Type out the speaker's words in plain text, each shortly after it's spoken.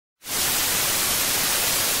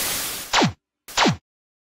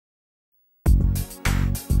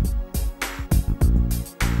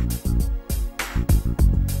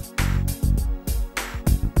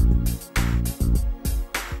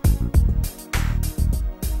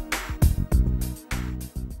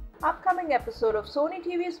upcoming episode of Sony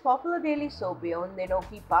TV's popular daily soap beyond Dinon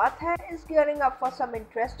ki Baat hai is gearing up for some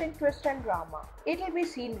interesting twist and drama. It'll be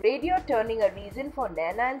seen radio turning a reason for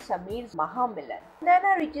Naina and Sameer's Mahamilan.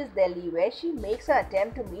 Naina reaches Delhi where she makes an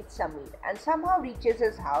attempt to meet Sameer and somehow reaches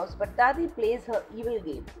his house, but Dadi plays her evil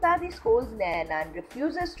game. Dadi scolds Naina and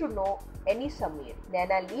refuses to know any Sameer.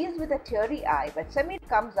 Naina leaves with a teary eye, but Sameer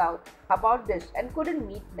comes out about this and couldn't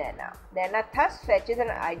meet Naina. Naina thus fetches an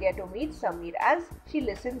idea to meet Sameer as she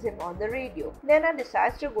listens him on the radio. Naina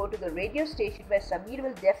decides to go to the radio station where Sameer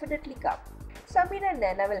will definitely come. Sameer and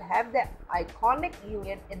Naina will have their iconic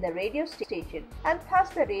union in the radio station, and thus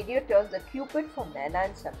the radio turns the cupid for Naina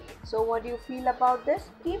and Sameer. So what do you feel about this?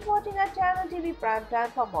 Keep watching our channel TV Prime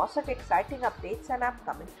Time for more such exciting updates and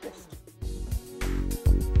upcoming twists.